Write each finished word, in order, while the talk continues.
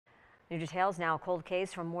New details now: a cold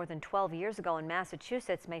case from more than 12 years ago in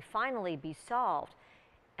Massachusetts may finally be solved.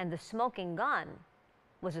 And the smoking gun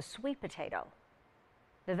was a sweet potato.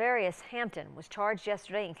 Navarius Hampton was charged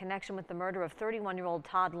yesterday in connection with the murder of 31-year-old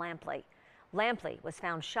Todd Lampley. Lampley was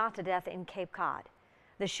found shot to death in Cape Cod.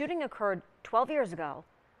 The shooting occurred 12 years ago,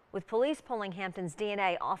 with police pulling Hampton's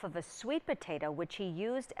DNA off of a sweet potato which he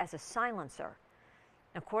used as a silencer.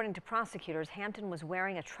 According to prosecutors, Hampton was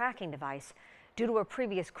wearing a tracking device due to a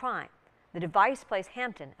previous crime. The device placed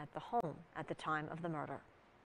Hampton at the home at the time of the murder.